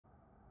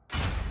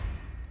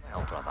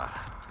brother.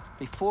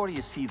 Before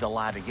you see the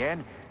lad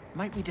again,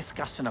 might we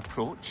discuss an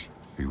approach?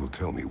 He will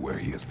tell me where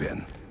he has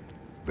been.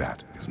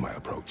 That is my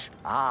approach.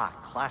 Ah,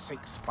 classic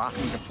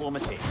Spartan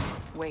diplomacy.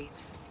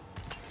 Wait.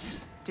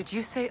 Did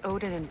you say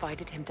Odin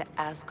invited him to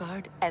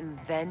Asgard, and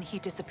then he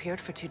disappeared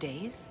for 2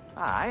 days?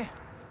 Aye,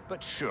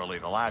 but surely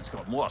the lad's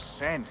got more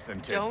sense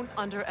than to... Don't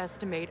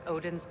underestimate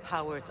Odin's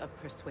powers of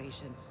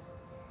persuasion.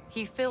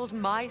 He filled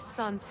my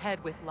son's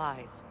head with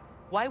lies.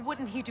 Why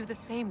wouldn't he do the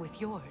same with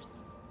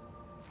yours?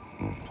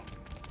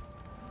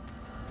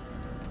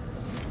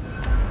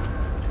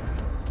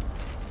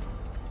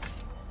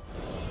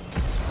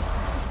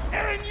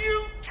 And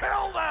you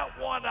tell that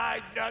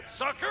one-eyed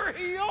nutsucker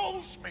he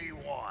owes me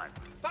one.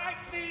 Fight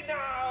me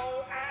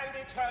now and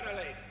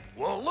eternally.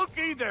 Well,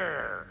 looky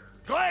there.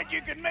 Glad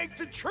you could make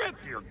the trip,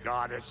 your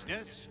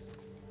goddessness.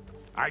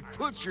 I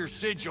put your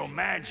sigil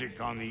magic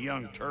on the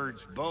young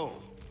turd's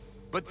bow,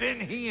 but then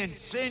he and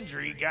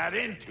Sindri got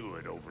into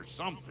it over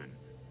something.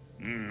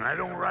 I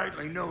don't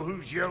rightly know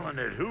who's yelling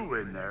at who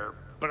in there,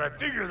 but I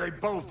figure they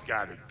both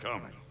got it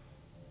coming.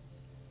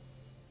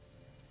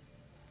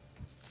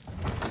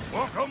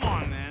 Well, come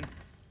on, then.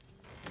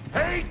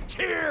 Hey,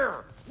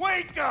 Tyr!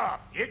 Wake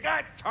up! You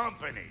got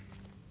company.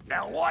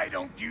 Now, why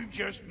don't you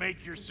just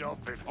make yourself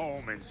at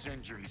home in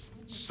Sindri's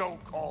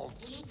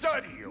so-called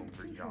study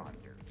over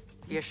yonder?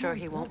 You're sure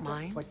he won't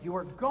mind? But you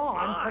were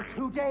gone for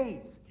 2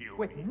 days,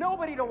 with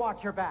nobody to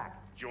watch your back.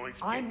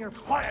 I'm your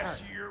partner.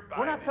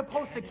 We're not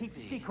supposed to keep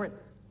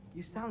secrets.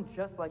 You sound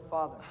just like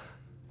Father.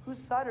 Whose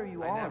side are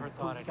you on? I never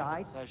thought Whose I'd have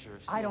side? the pleasure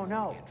of I seeing don't you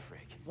know. again, Frigg.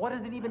 What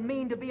does it even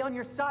mean to be on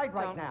your side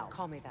right Don't now?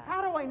 call me that.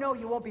 How do I know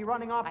you won't be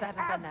running off I to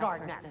haven't been that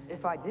Asgard next? person.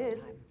 If I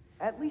did,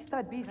 at least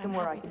I'd be But I'm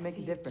somewhere I happy could to make a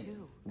see you, difference.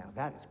 too. Now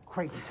that is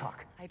crazy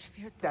talk. I'd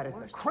feared the That is the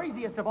worst.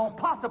 craziest of all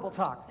possible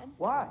talks.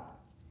 Why?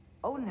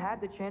 Odin had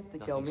the chance to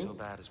kill Nothing me, so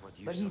bad as what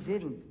you but he suffered.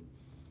 didn't.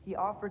 He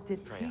offered to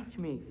Freya. teach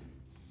me.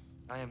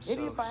 I am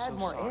Maybe so, if I had so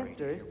more sorry to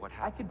answers, hear what I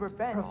happened. could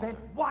prevent. Prevent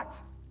what?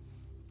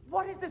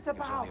 What is this He was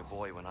about? only a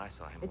boy when I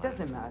saw him It last.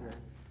 doesn't matter.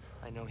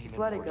 I know he Just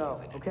meant let more it to you go,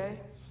 than okay?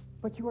 anything.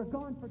 But you were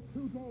gone for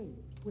 2 days.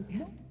 With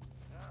no...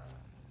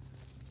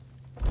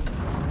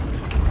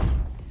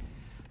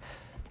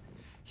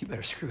 You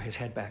better screw his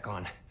head back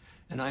on,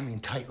 and I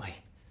mean tightly.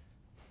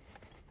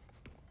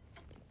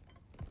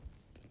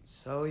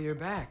 So you're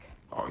back.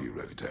 Are you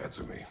ready to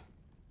answer me?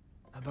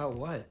 About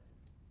what?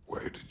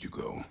 Where did you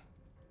go?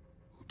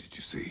 Who did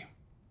you see?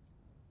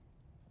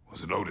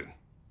 Was it Odin?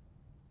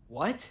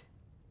 What?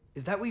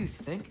 Is that what you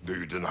think? Do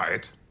you deny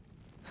it?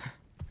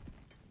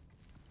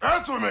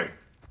 Answer me!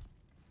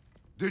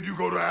 Did you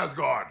go to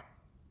Asgard?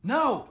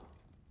 No!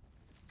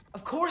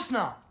 Of course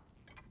not!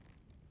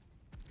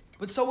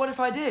 But so what if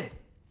I did?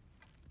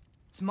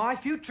 It's my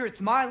future,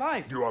 it's my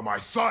life. You are my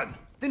son!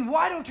 Then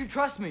why don't you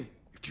trust me?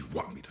 If you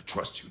want me to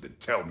trust you, then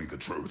tell me the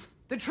truth.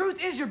 The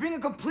truth is you're being a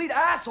complete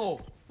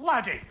asshole!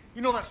 Laddie,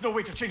 you know that's no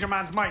way to change a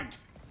man's mind.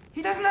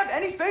 He doesn't have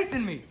any faith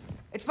in me.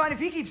 It's fine if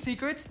he keeps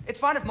secrets. It's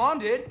fine if Mom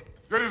did.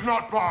 It is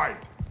not fine!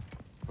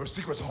 Her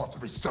secrets ought to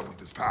be stuck with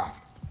this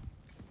path.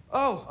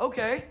 Oh,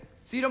 okay.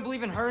 So you don't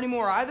believe in her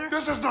anymore either?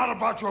 This is not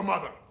about your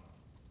mother!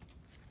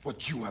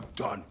 What you have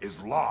done is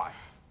lie.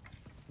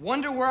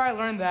 Wonder where I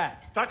learned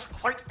that. That's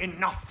quite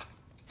enough.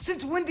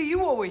 Since when do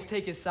you always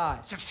take his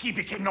side? Since he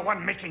became the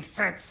one making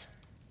sense.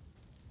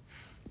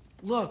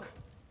 Look,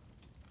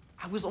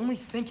 I was only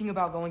thinking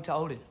about going to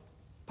Odin,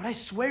 but I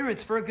swear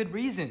it's for a good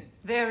reason.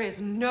 There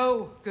is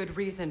no good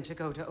reason to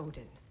go to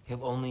Odin.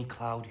 He'll only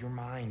cloud your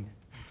mind.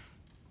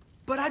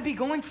 But I'd be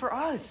going for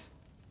us.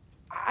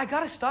 I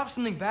gotta stop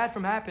something bad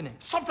from happening.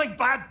 Something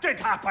bad did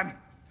happen.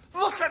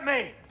 Look at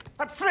me,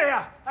 at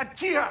Freya, and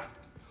Tyr.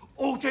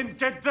 Odin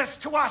did this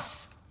to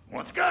us.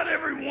 What's got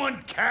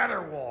everyone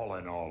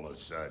caterwauling all of a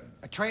sudden?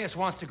 Atreus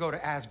wants to go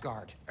to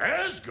Asgard.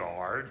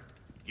 Asgard?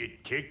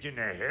 Get kicked in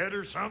the head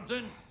or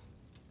something?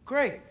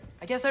 Great.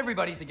 I guess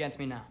everybody's against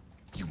me now.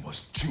 You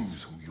must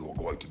choose who you are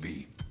going to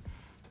be.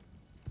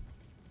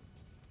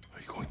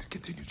 Are you going to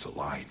continue to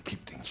lie and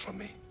keep things from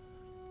me?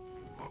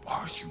 Or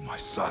are you my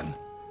son?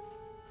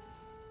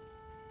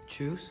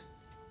 Choose?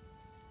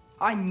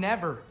 I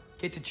never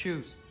get to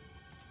choose.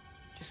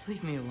 Just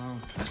leave me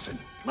alone. Listen.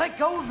 Let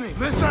go of me!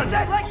 Listen! I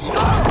said let go!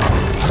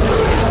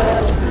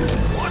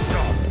 What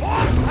the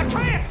fuck?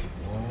 Atreus!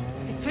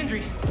 It's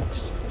Sindri.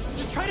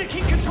 Just try to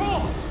keep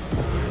control!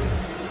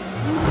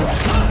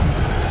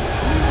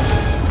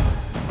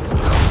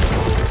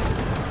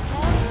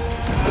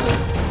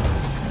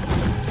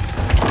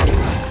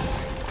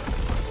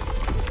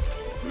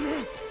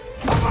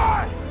 Come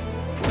on!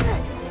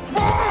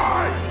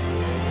 Why?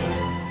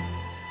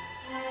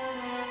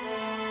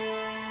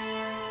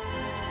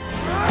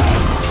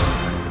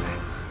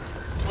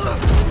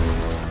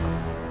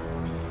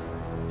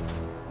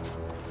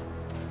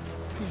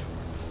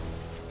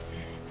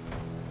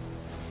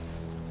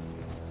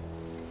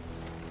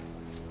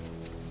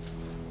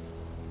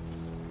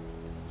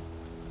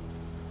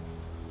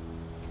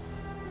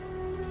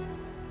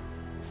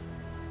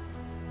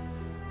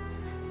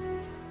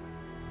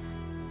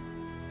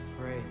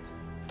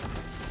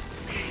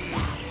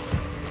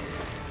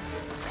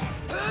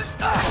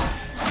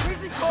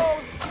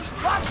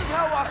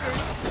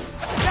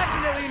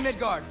 Taking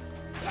Midgard.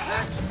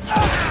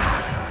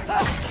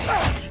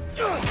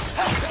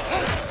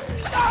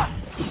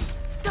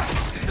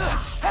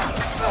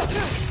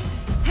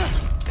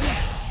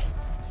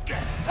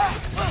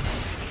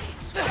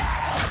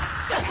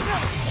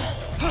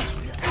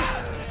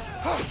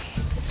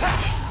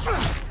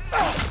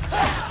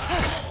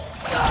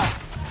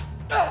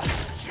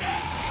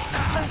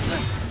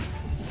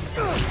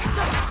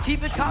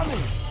 Keep it coming.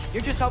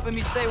 You're just helping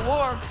me stay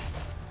warm.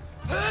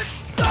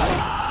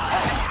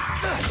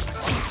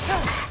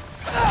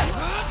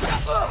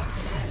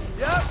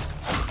 Yep.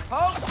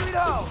 Home sweet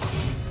home.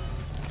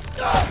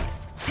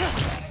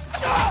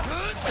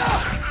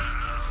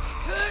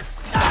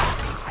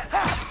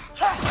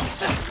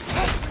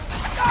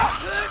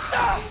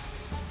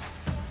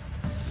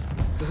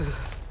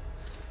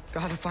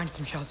 Gotta find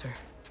some shelter.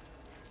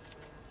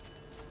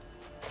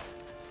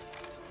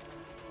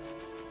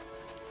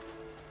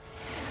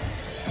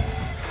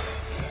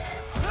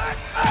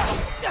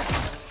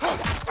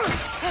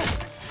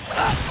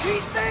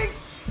 These things!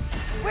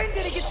 When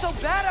did it get so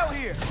bad out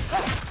here?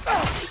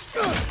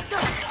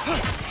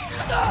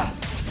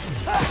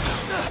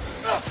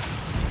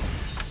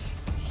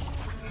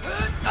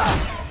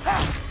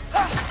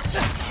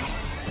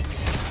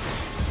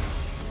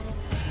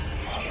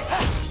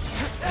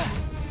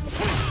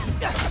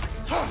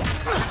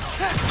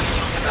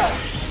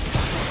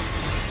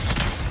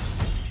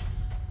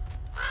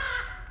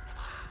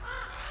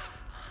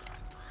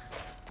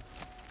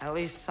 At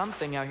least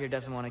something out here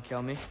doesn't want to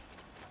kill me.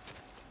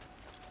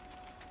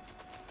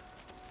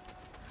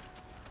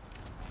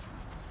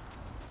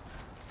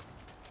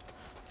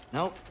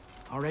 Nope,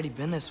 already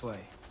been this way.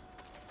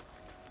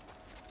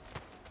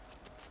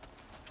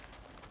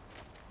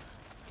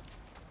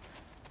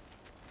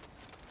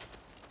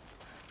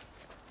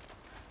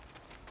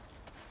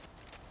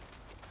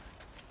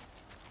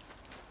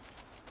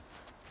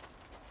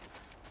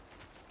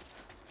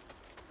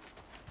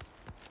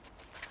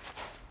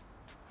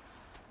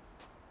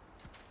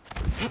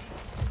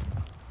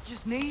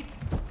 Just need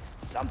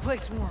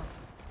someplace warm.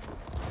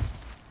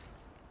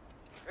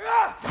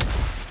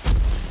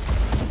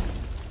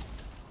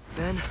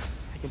 Then,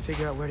 I can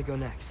figure out where to go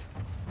next.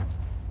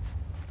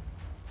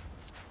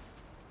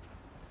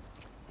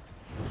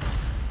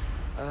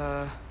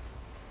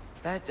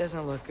 That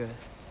doesn't look good.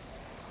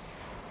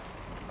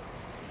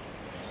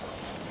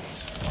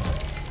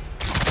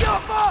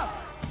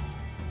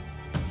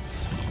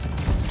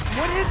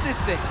 What is this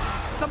thing?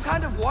 Some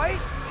kind of white?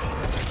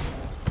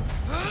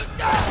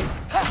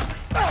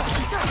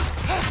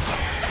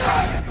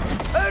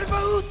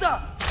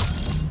 Erbaúta!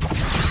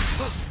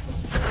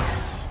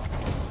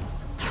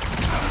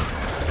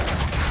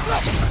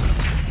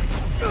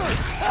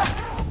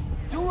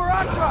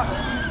 Duratra!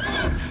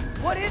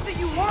 What is it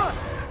you want?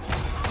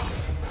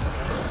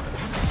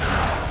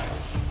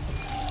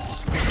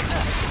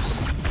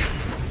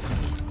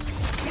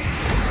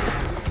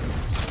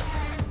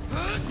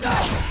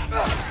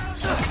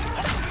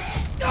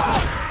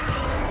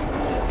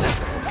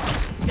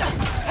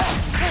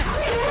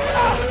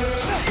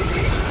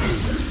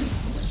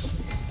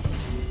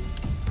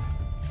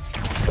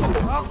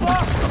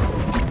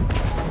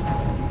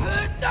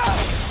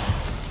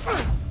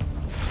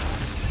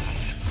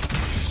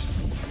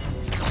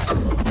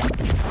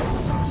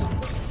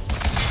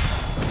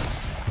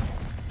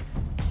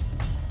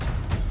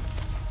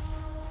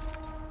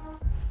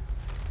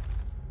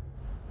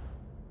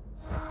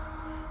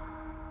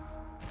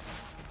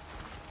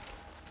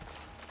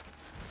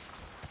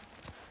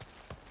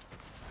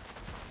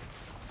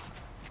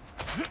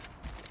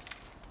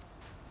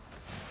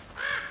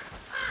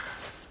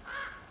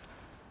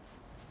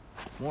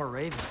 More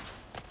ravens.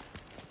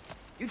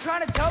 You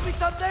trying to tell me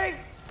something?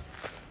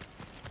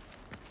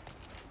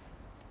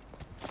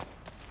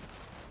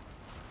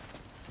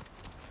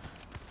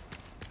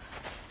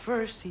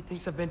 First, he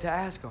thinks I've been to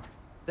Asgard.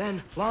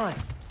 Then, lying.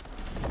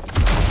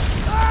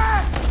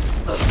 Ah!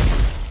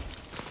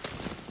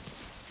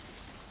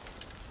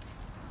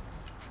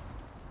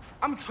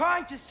 I'm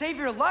trying to save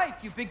your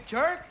life, you big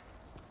jerk!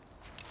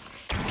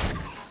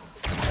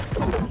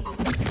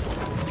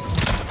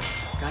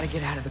 Gotta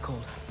get out of the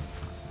cold.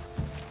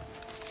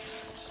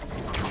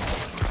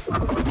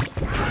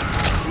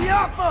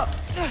 Yappa!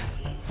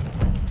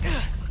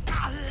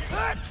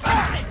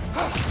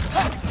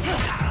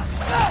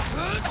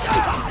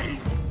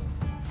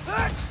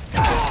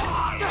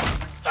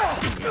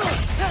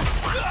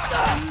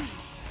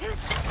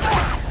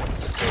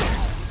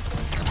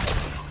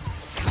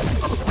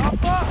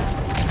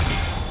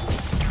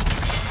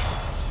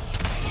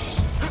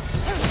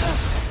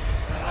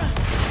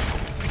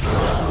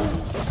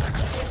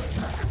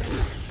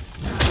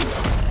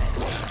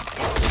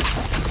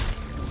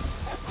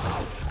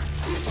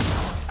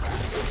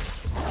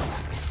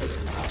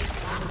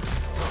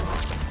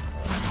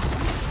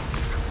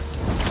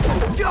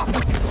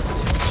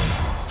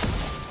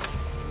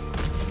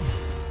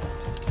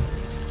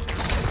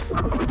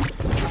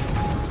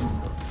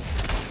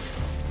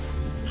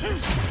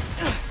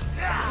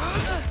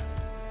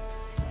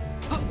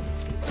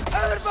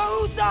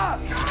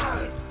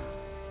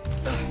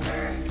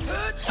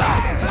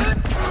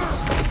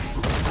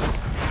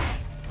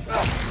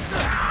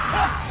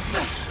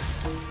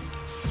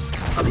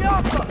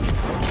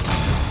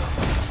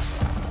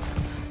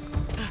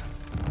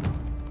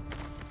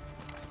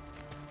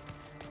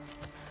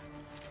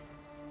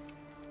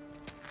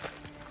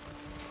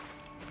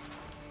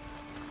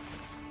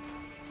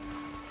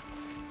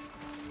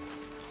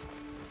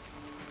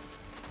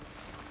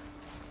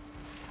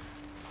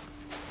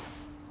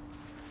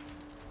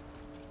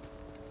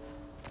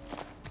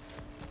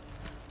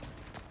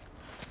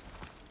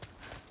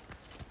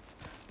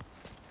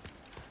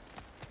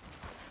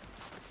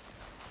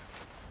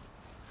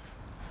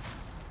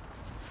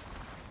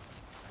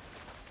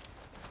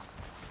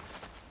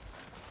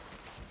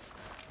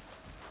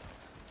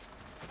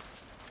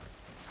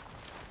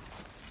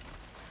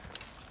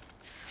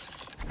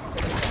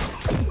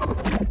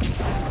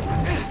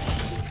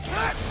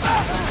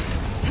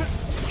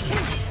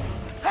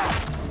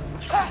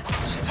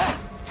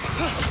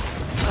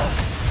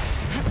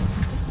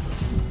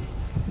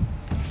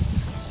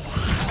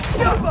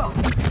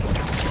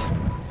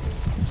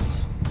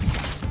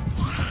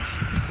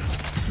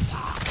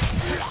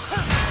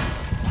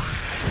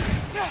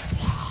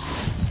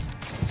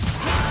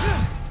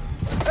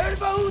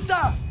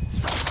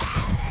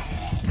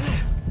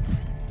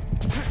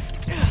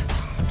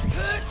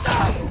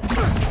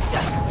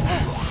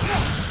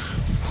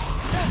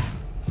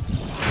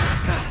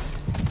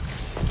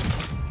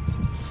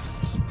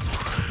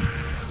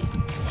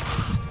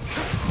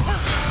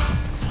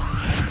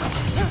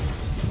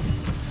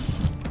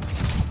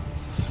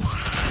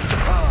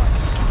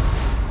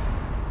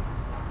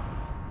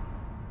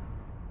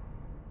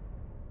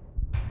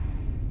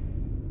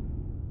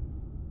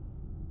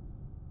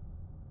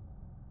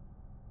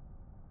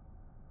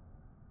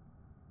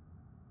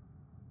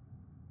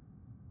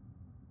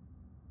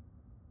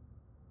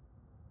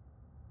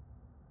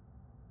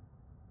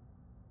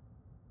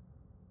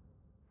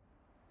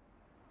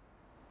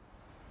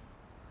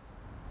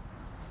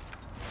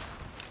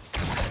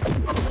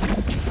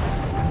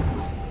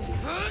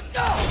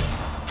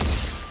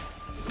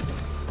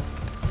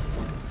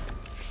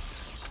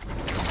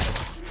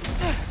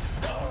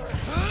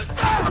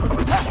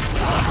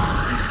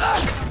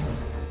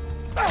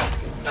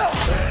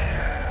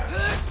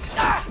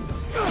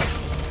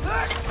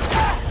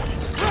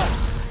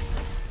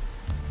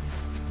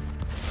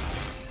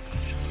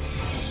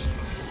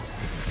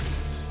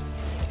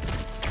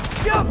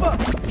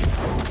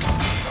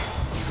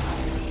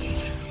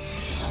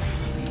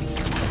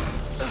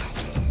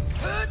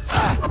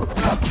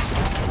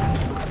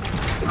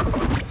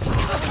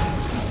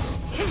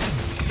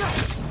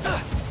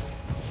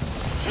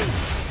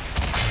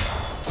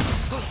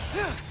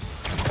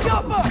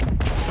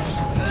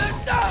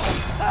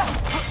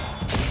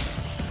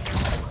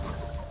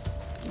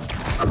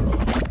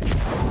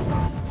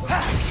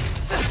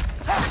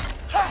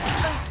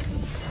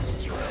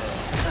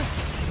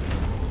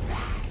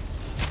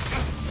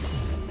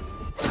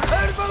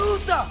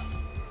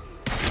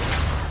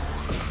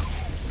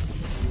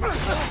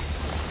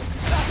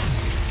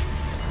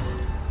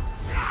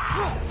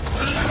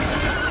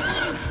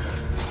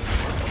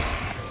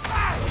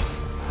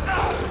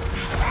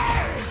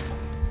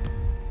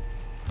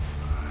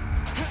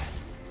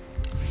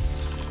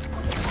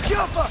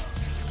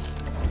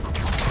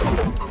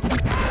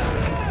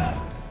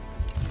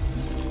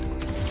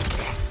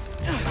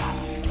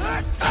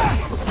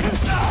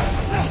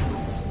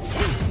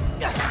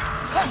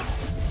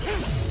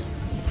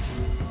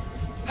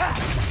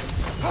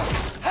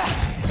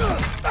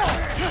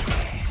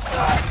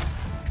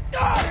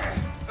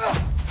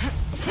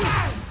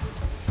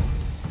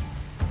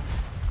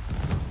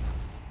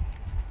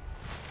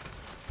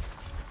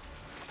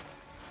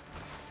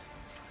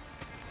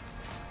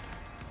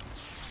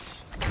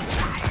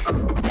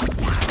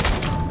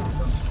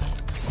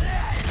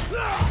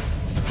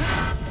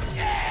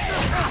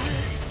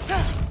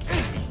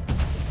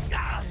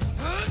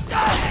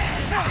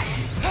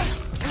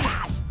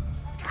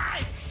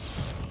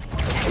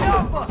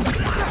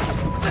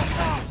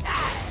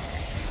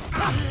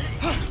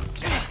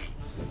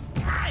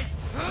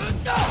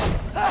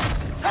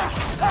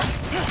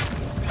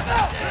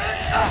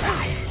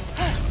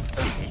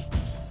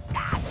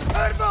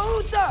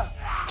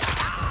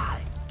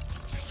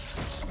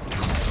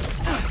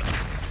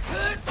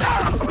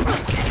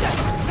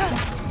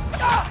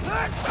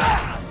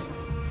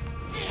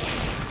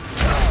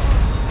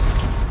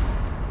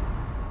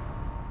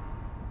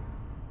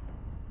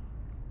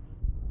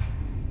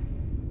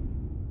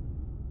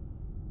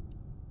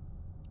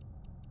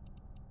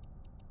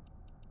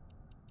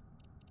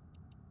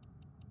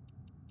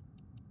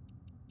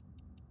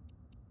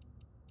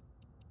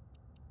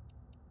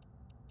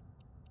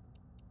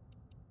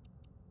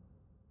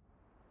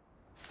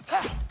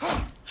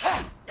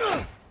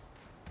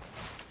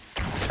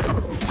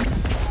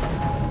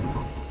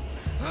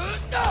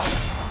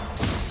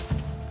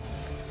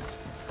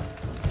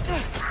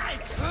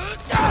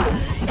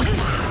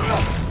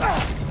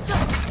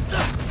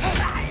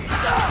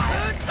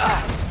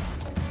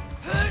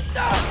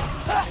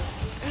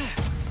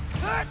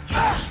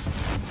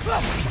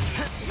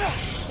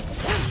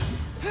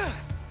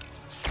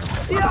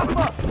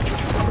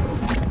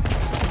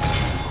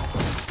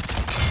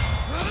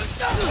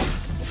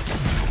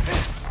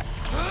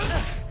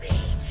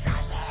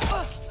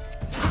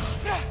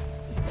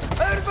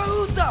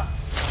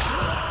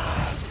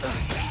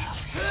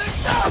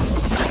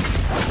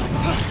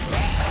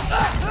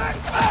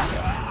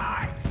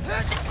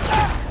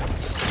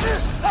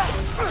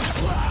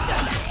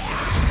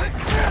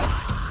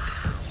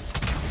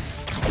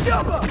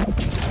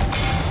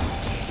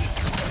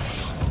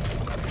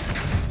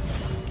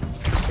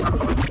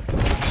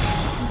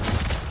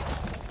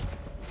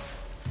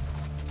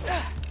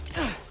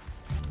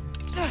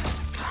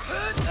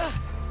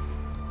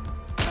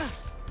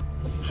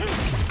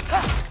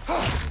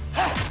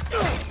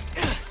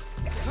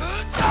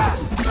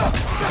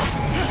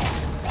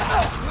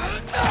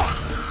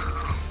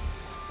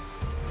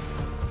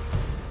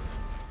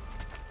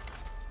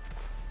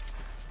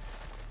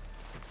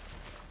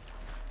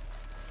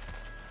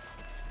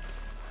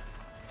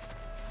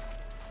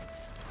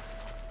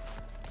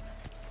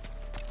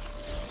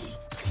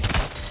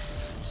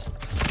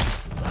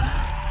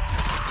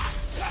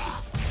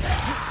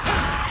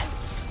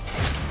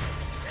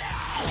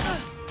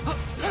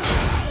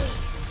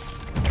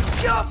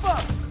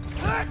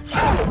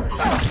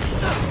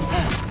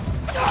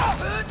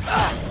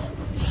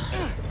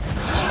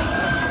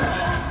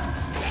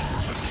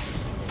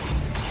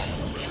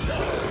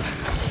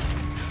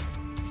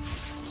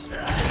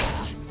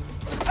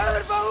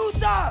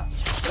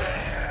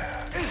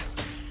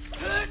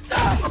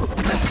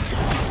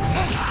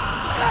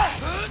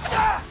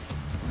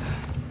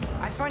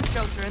 find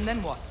shelter, and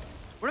then what?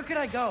 Where could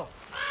I go?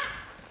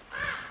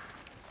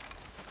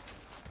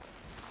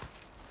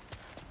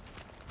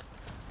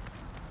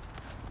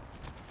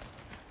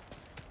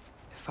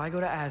 If I go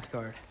to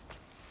Asgard,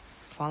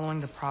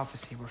 following the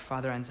prophecy where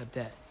Father ends up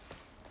dead,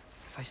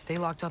 if I stay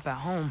locked up at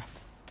home,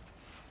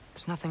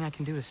 there's nothing I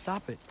can do to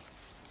stop it.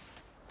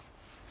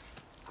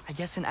 I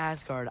guess in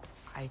Asgard,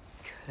 I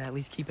could at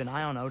least keep an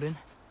eye on Odin.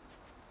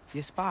 Be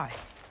a spy.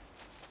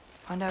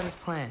 Find out his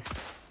plan.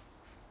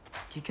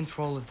 Get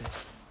control of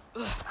this.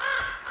 Ugh.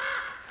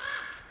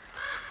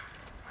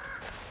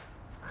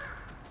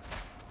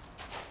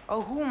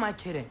 Oh, who am I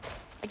kidding?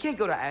 I can't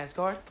go to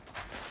Asgard.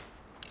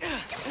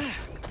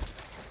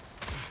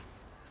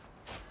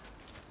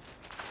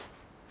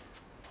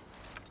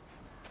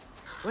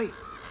 Wait,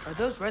 are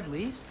those red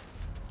leaves?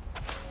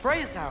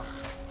 Freya's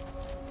house!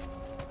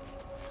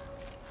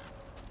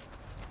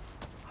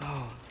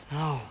 Oh,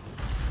 no.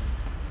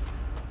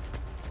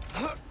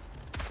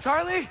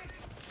 Charlie!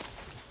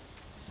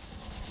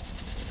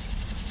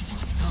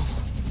 No.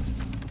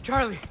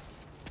 Charlie!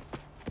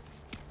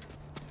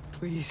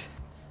 Please.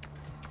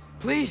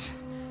 Please!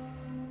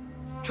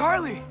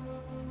 Charlie!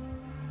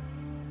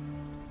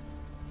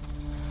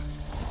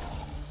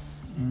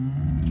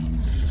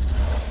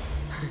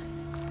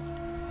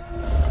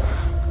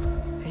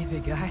 Hey,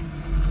 big guy.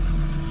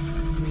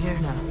 I'm here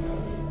now.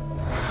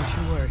 Don't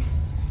you worry.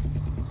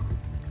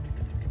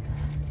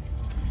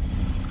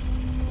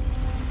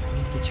 I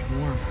need to get you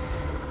warm.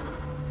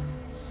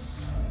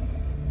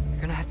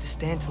 You're gonna have to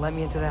stand to let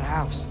me into that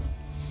house.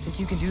 Think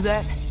you can do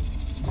that?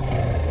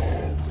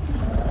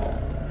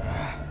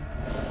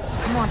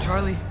 Come on,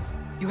 Charlie.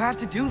 You have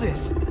to do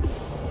this.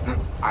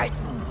 I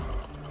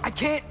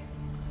can't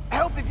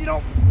help if you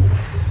don't...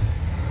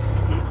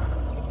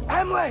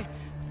 Emily!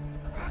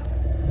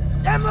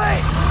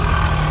 Emily!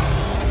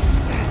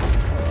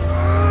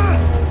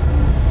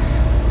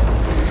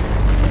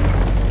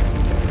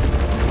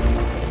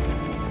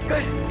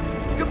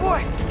 Good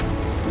boy.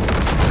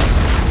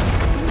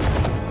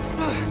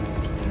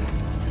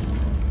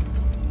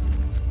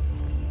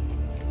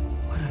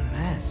 What a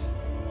mess.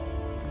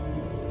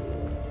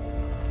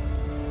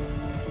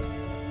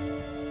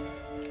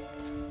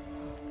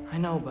 I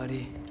know,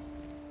 buddy.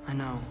 I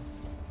know.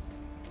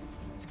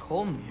 It's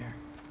cold in here.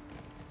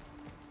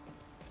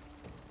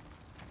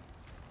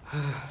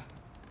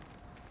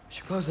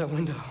 Should close that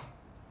window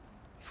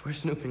if we're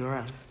snooping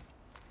around.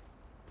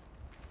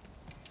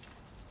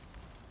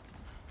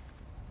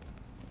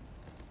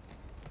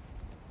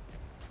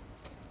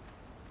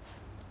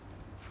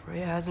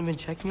 Freya hasn't been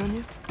checking on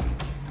you?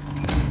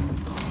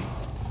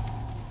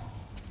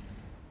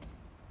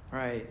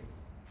 Right.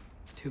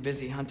 Too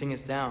busy hunting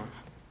us down.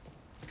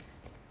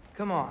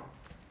 Come on.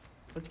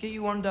 Let's get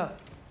you warmed up.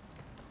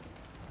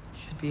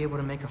 Should be able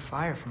to make a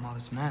fire from all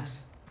this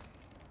mess.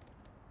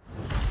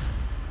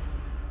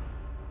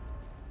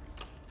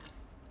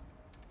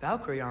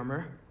 Valkyrie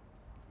armor?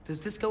 Does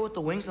this go with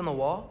the wings on the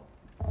wall?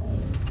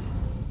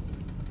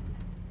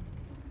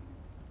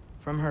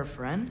 From her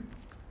friend?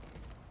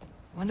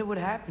 Wonder what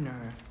happened to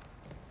her.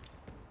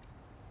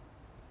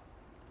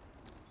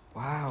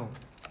 Wow,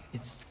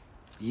 it's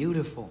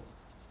beautiful.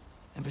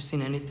 Never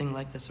seen anything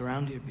like this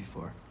around here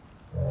before.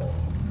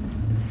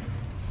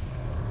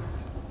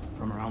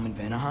 From her home in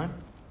Vanaheim?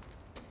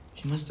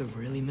 She must have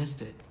really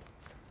missed it.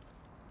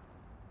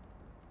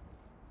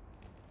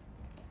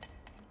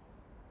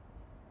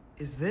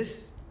 Is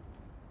this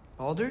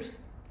Baldur's?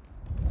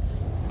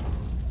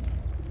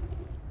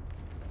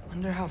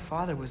 Wonder how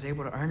Father was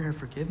able to earn her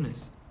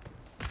forgiveness.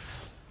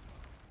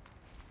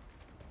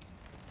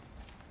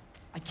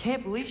 I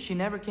can't believe she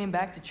never came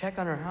back to check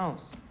on her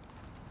house.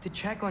 To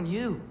check on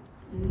you.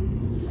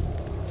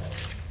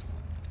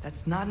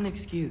 That's not an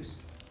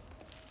excuse.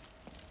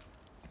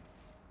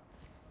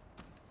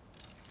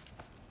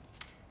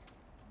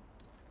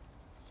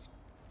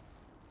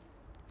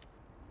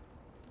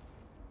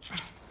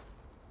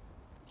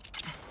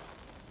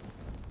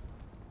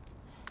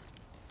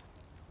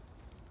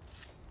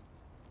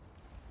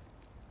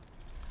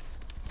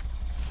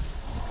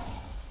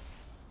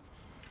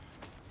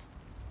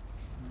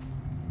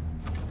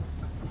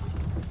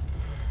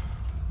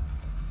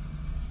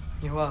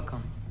 You're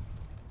welcome.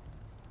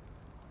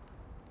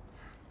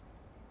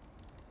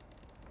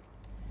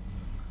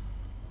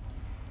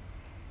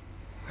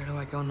 Where do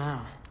I go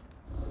now?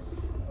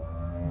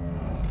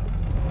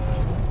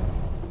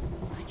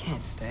 I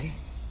can't stay.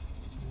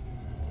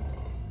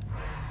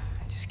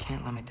 I just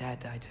can't let my dad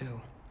die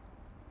too.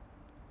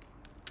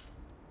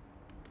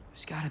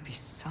 There's gotta be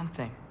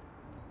something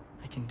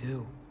I can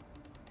do.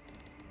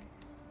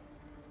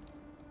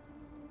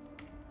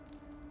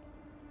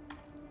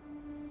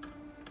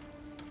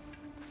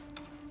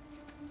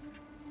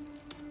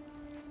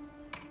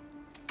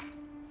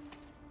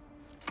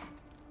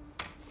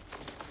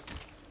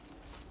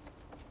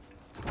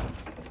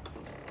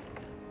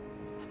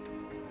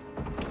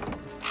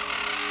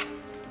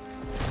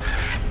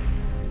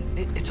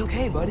 It's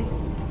okay, buddy.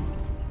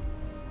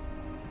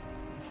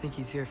 I think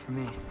he's here for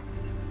me.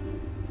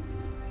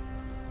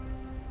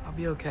 I'll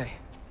be okay.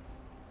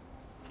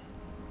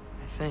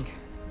 think.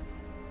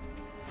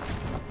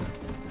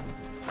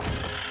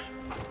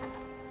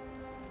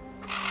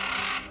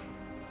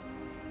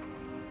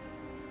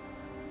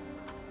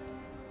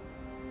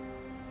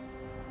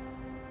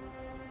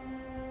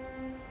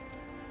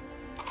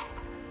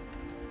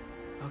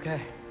 Okay.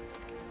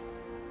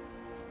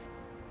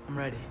 I'm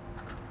ready.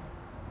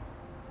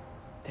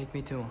 Take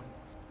me to him.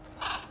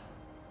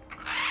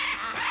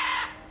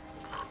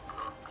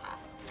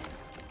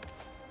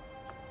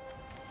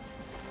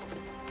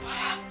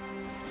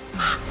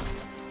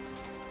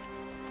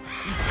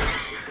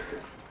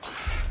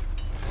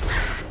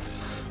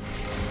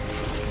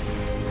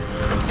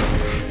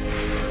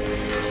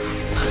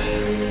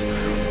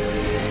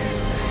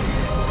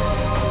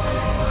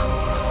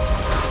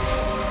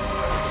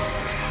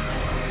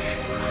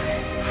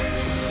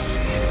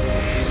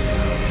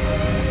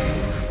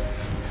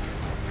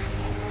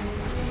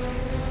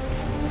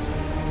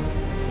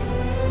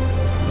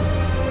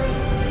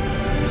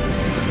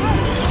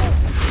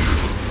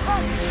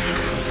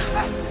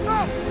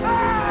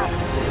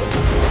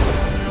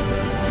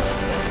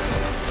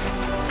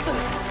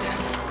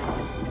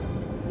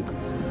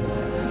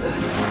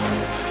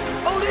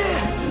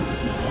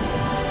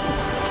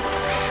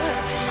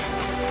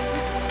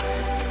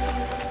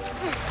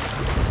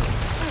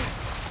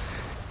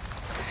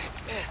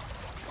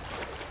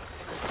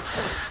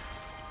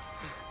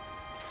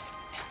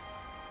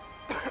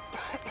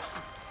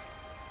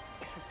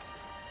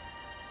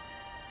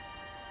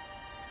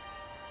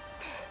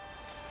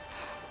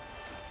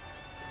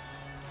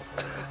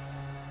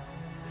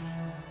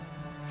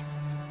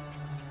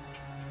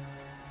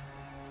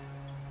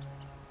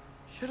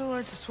 Should have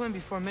learned to swim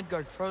before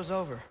Midgard froze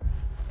over.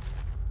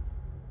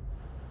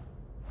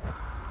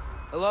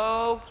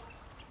 Hello?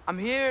 I'm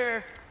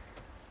here.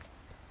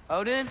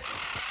 Odin?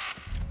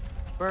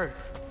 Bird.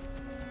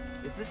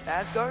 Is this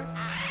Asgard?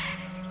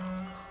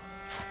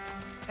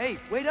 Hey,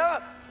 wait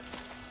up!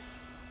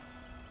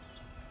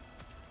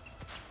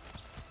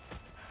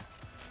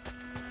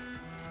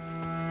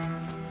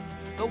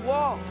 The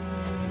wall!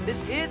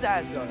 This is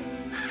Asgard!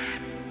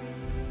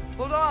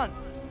 Hold on!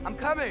 I'm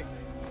coming!